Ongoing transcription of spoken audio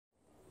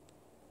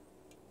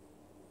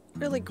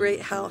Really great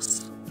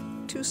house.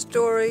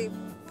 2-story,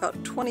 about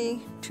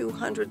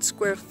 2,200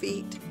 square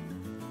feet,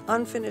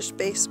 unfinished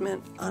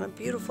basement on a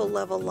beautiful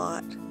level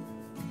lot.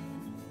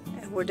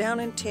 And we're down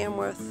in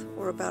Tamworth.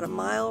 We're about a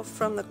mile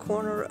from the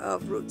corner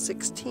of Route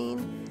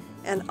 16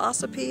 and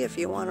Ossipee if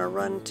you want to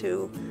run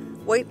to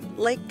White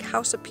Lake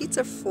House of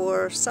Pizza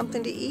for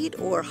something to eat,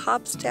 or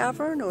Hobbs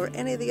Tavern, or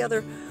any of the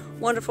other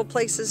wonderful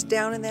places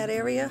down in that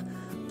area.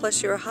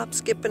 Plus you're a hop,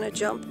 skip, and a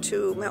jump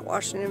to Mount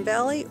Washington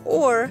Valley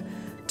or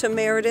to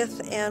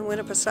Meredith and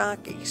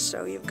Winnipesaukee.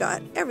 So you've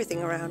got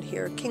everything around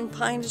here. King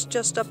Pine is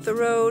just up the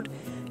road.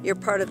 You're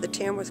part of the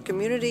Tamworth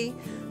community,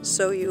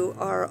 so you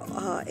are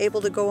able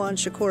to go on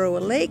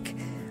Shakoroa Lake.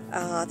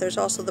 There's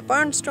also the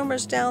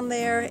Barnstormers down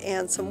there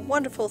and some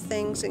wonderful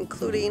things,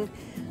 including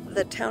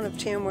the town of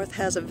Tamworth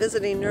has a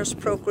visiting nurse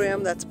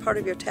program that's part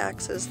of your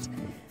taxes.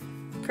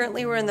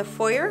 Currently we're in the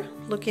foyer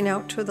looking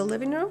out to the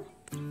living room.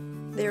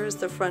 There is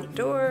the front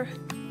door,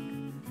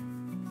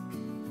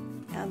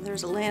 and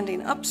there's a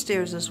landing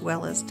upstairs as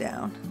well as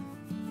down.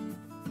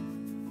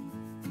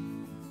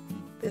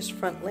 This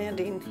front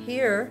landing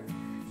here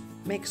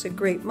makes a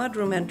great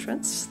mudroom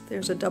entrance.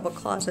 There's a double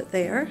closet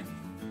there,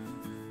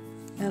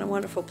 and a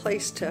wonderful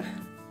place to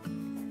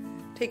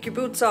take your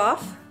boots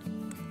off,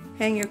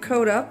 hang your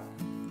coat up,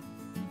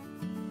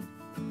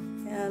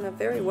 and a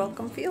very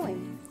welcome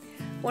feeling.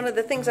 One of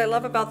the things I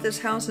love about this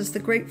house is the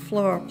great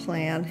floor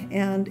plan,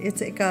 and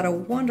it's got a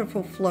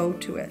wonderful flow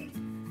to it.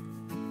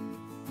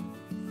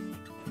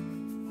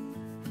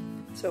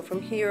 So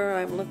from here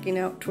I'm looking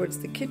out towards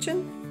the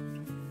kitchen,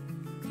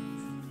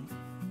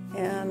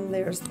 and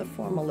there's the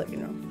formal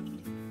living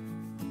room.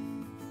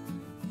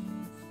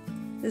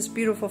 This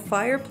beautiful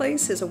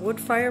fireplace is a wood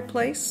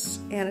fireplace,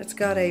 and it's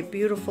got a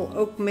beautiful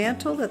oak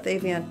mantel that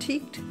they've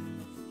antiqued.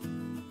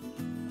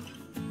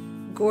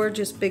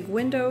 Gorgeous big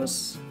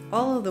windows.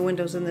 All of the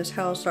windows in this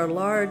house are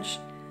large.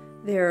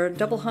 They're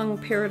double hung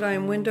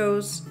paradigm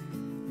windows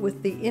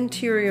with the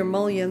interior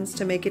mullions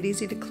to make it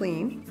easy to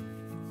clean.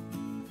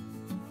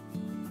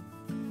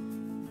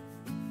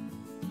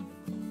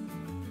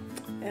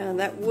 And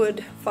that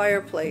wood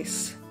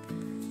fireplace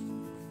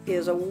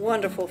is a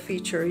wonderful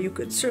feature. You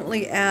could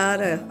certainly add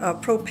a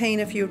propane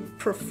if you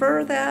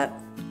prefer that,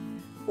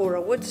 or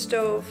a wood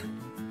stove,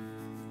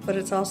 but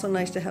it's also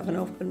nice to have an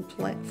open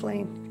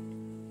flame.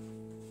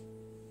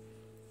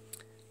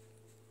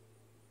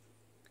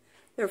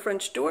 There are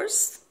French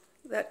doors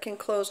that can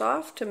close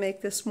off to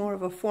make this more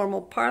of a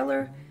formal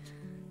parlor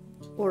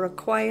or a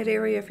quiet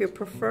area if you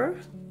prefer.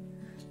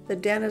 The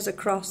den is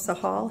across the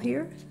hall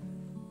here,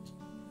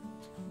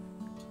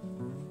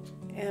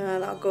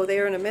 and I'll go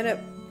there in a minute.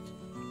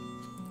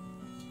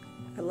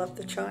 I love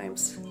the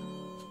chimes.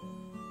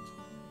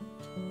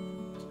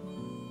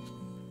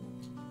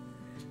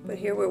 But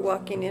here we're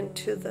walking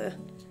into the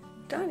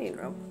dining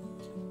room.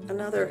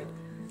 Another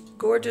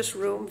gorgeous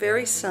room,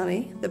 very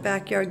sunny. The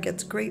backyard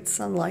gets great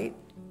sunlight,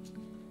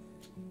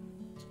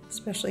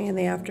 especially in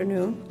the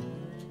afternoon.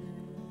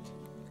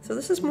 So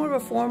this is more of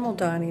a formal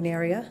dining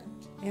area,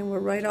 and we're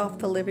right off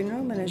the living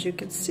room, and as you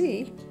can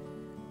see,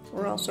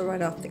 we're also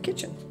right off the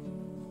kitchen.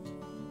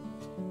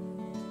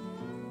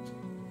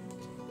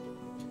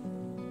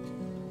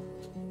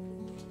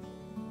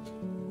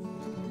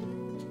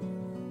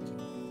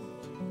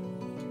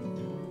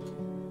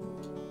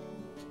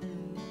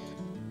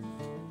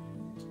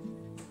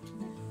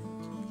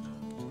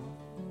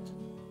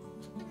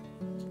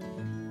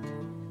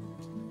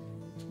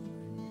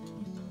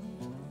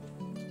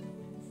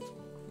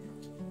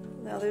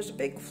 Now there's a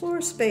big floor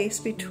space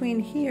between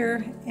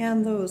here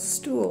and those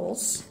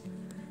stools,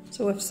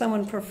 so if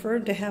someone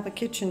preferred to have a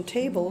kitchen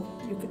table,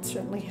 you could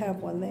certainly have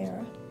one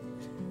there.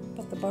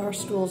 But the bar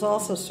stools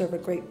also serve a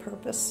great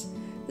purpose.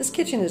 This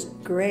kitchen is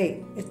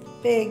great. It's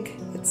big,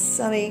 it's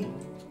sunny,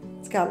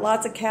 it's got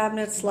lots of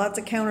cabinets, lots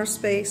of counter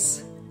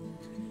space.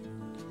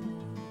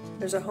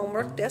 There's a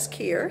homework desk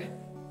here,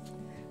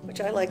 which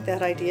I like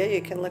that idea.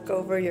 You can look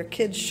over your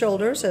kids'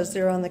 shoulders as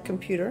they're on the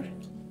computer.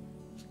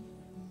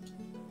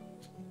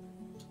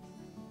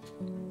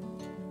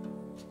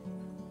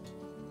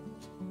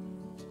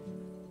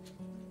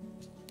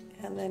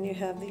 And then you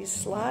have these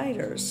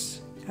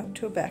sliders out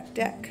to a back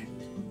deck.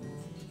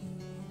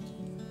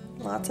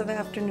 Lots of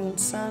afternoon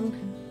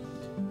sun,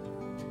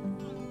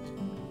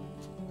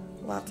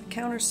 lots of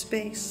counter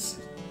space,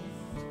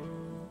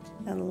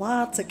 and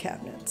lots of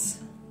cabinets.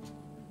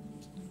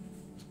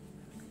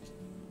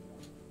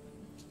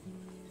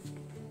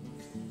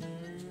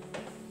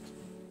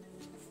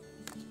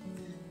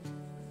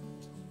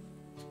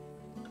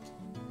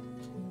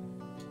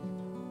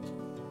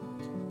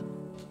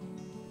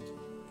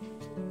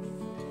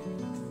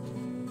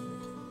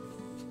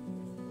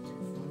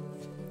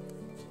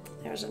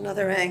 There's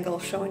another angle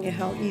showing you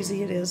how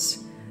easy it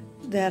is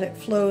that it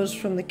flows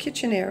from the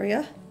kitchen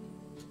area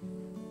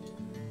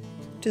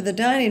to the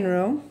dining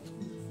room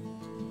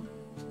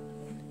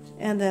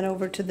and then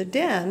over to the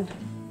den,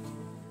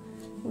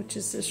 which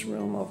is this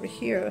room over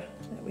here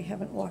that we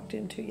haven't walked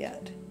into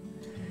yet.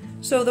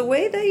 So the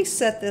way they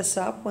set this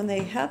up when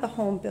they had the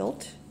home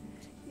built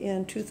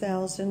in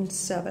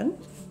 2007.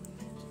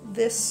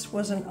 This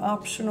was an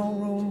optional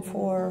room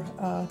for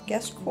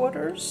guest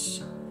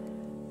quarters,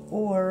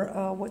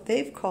 or what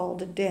they've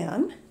called a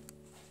den.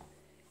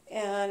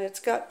 And it's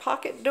got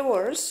pocket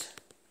doors,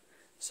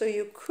 so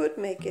you could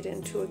make it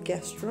into a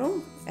guest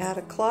room, add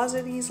a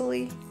closet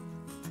easily.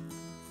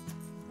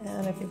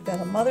 And if you've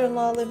got a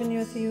mother-in-law living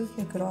with you,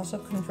 you could also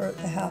convert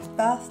the half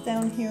bath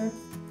down here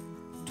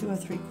to a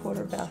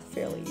 3/4 bath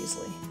fairly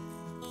easily.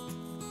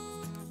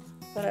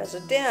 But as a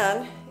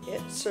den,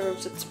 it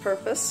serves its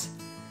purpose.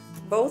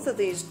 Both of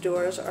these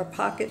doors are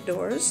pocket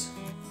doors,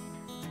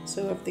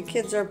 so if the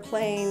kids are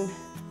playing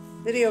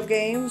video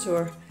games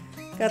or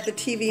got the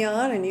TV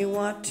on and you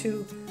want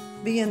to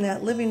be in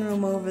that living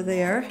room over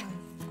there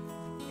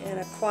in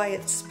a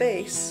quiet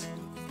space,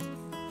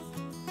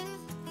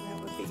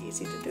 that would be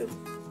easy to do.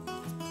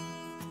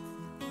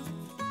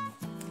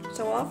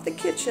 So off the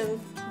kitchen,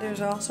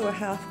 there's also a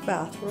half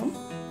bathroom.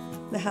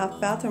 The half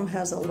bathroom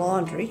has a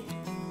laundry.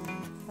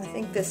 I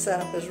think this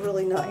setup is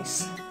really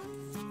nice.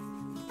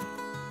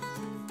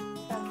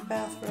 Half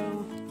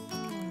bathroom,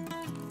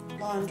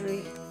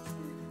 laundry.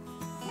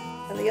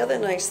 And the other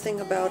nice thing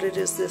about it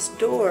is this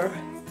door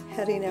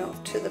heading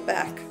out to the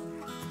back.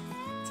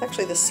 It's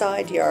actually the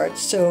side yard,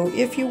 so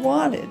if you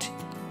wanted,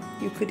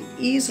 you could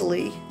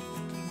easily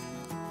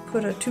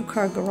put a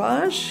 2-car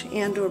garage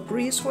and or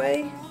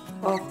breezeway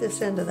off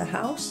this end of the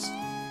house,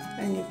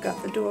 and you've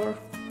got the door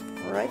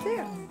right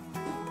there.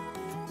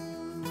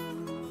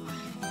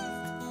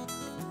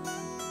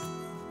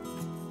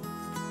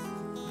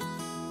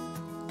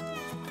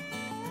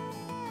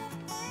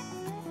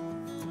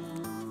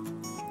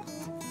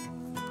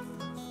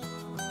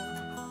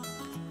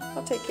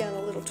 I'll take you on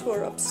a little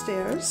tour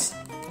upstairs.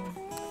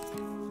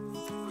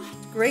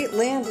 Great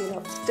landing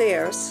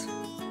upstairs,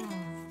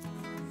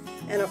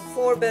 and a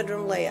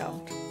 4-bedroom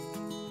layout.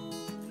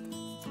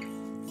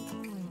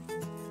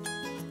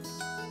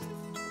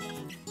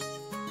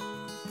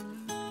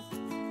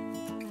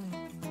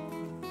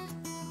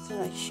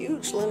 A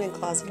huge linen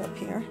closet up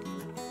here,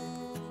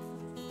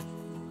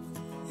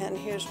 and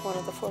here's one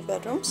of the 4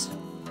 bedrooms.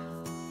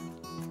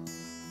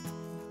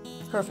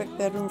 Perfect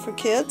bedroom for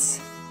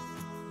kids.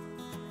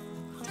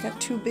 It's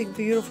got 2 big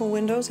beautiful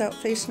windows out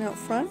facing out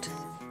front,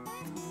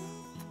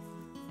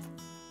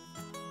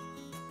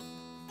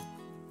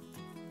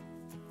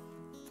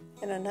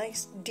 and a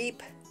nice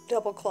deep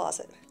double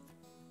closet.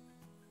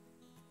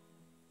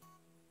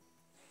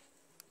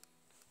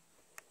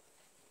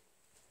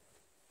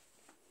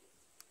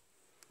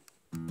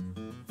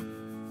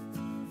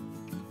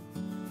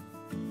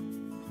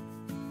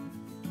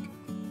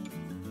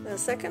 The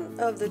second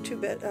of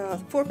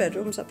the 4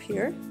 bedrooms up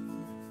here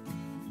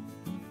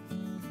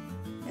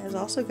has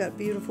also got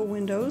beautiful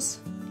windows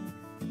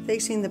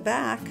facing the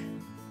back,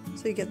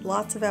 so you get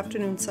lots of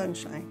afternoon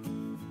sunshine.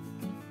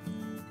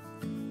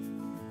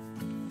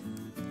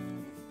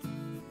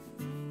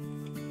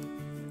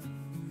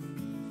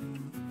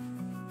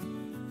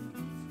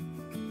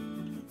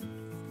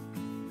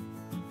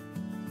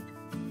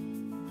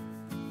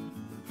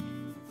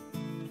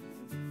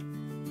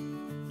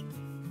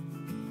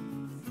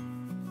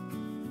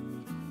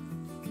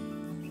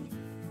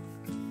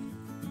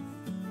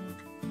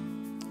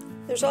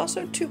 There's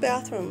also 2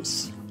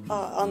 bathrooms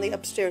on the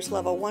upstairs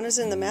level. One is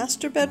in the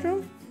master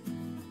bedroom,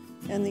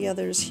 and the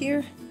other is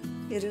here.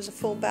 It is a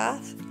full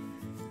bath,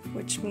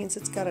 which means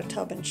it's got a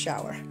tub and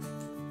shower.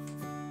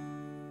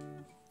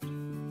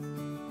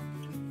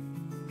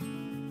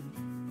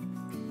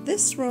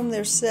 This room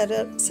they're set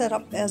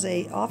up as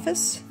a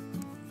office,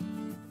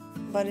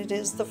 but it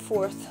is the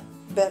 4th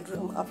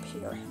bedroom up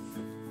here.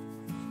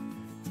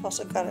 It's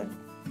also got a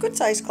good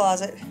sized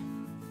closet.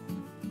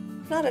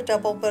 Not a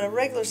double, but a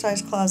regular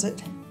sized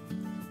closet.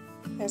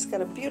 And it's got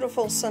a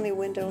beautiful sunny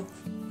window.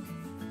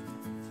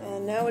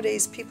 And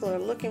nowadays people are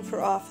looking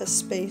for office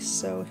space,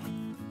 so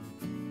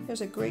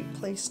here's a great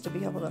place to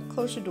be able to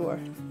close your door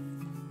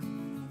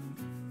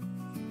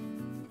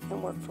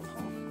and work from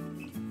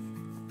home.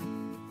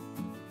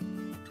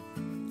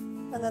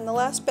 And then the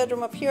last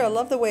bedroom up here, I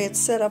love the way it's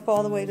set up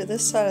all the way to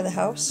this side of the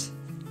house,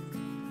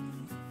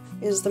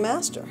 is the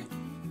master.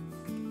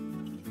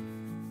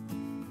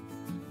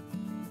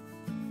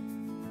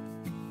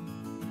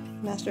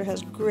 Master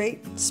has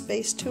great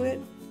space to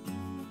it,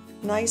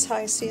 nice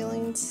high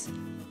ceilings,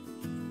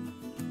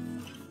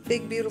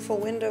 big beautiful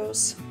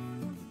windows,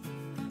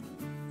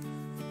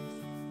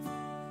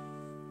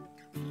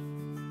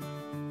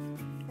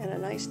 and a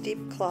nice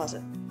deep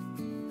closet.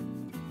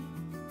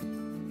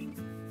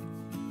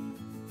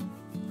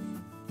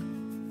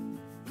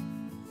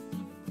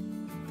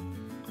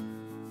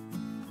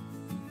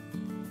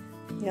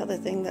 The other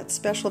thing that's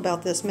special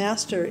about this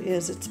master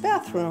is its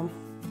bathroom.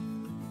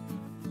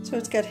 So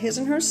it's got his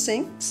and her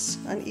sinks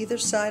on either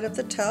side of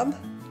the tub.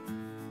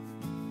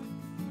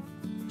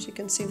 As you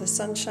can see the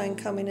sunshine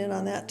coming in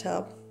on that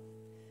tub.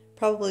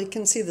 Probably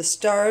can see the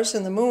stars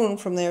and the moon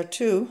from there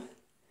too.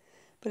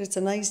 But it's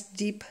a nice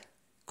deep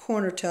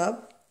corner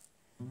tub.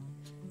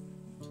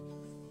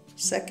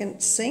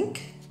 Second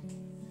sink.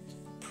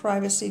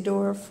 Privacy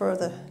door for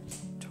the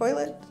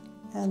toilet,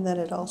 and then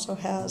it also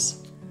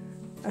has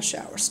a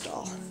shower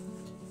stall.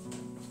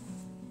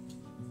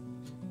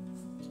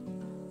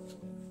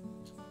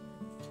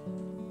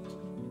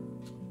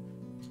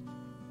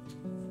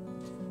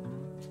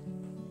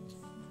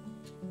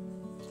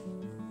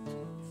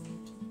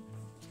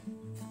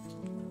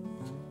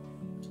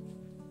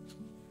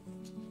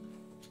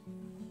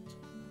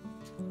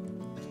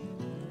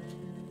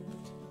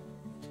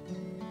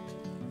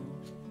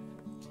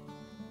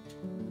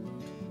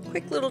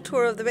 Quick little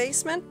tour of the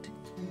basement.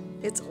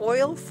 It's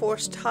oil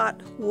forced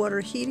hot water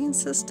heating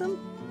system.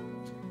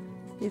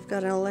 You've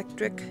got an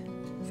electric,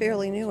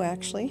 fairly new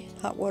actually,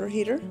 hot water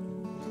heater.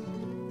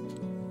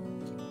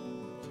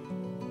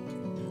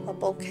 A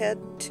bulkhead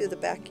to the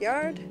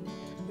backyard,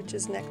 which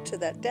is next to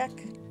that deck.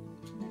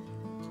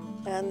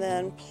 And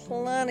then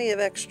plenty of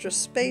extra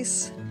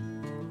space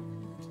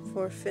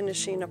for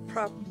finishing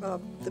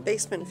the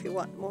basement if you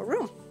want more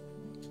room.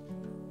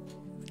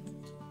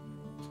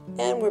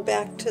 And we're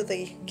back to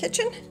the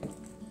kitchen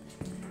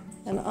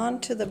and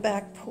onto the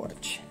back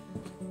porch.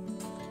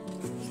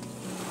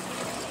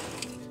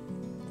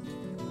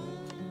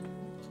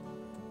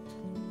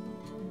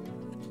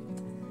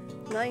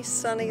 Nice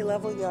sunny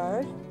level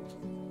yard.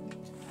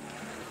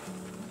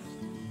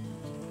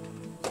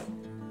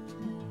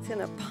 It's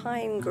in a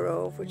pine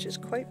grove, which is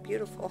quite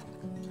beautiful.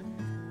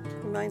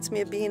 Reminds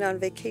me of being on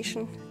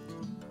vacation.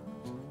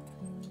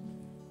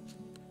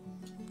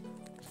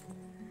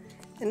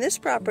 And this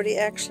property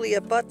actually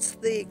abuts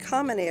the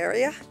common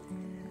area.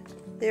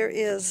 There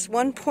is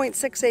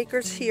 1.6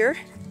 acres here,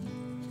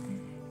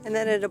 and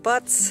then it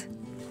abuts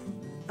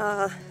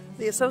the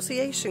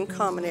association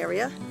common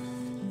area.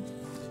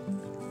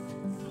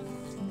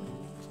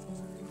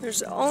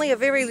 There's only a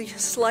very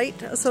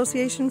slight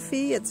association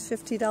fee. It's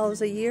 $50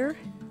 a year.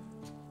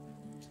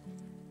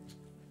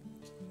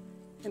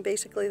 And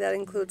basically that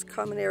includes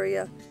common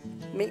area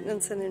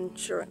maintenance and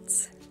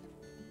insurance.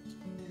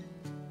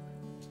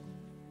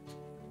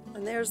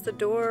 And there's the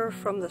door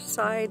from the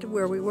side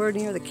where we were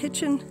near the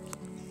kitchen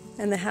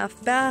and the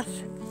half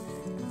bath.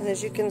 And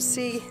as you can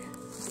see,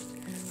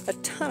 a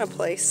ton of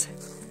place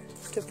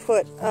to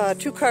put a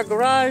two-car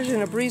garage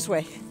and a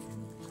breezeway.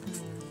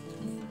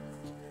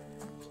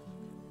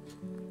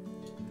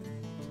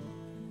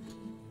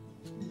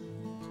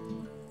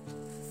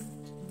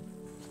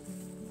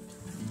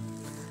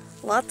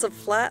 Lots of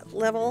flat,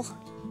 level,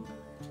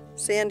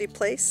 sandy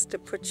place to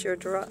put your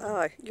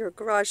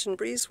garage and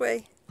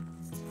breezeway.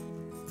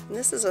 And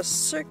this is a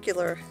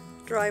circular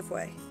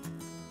driveway.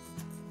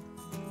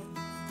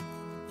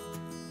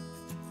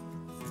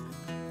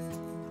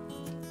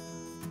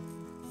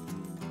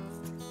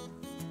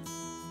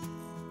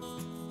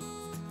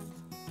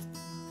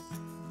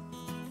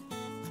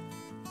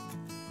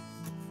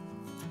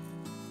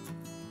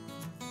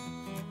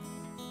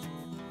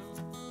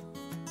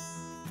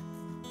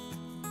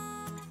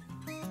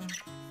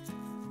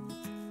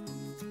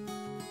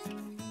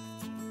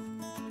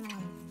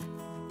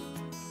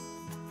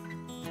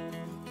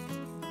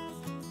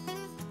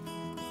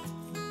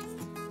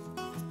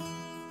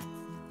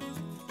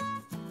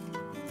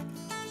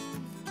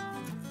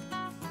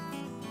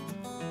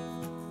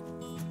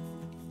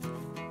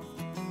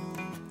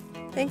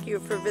 Thank you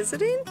for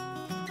visiting.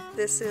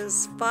 This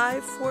is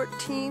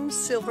 514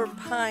 Silver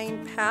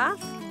Pine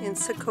Path in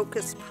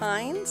Secocas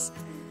Pines.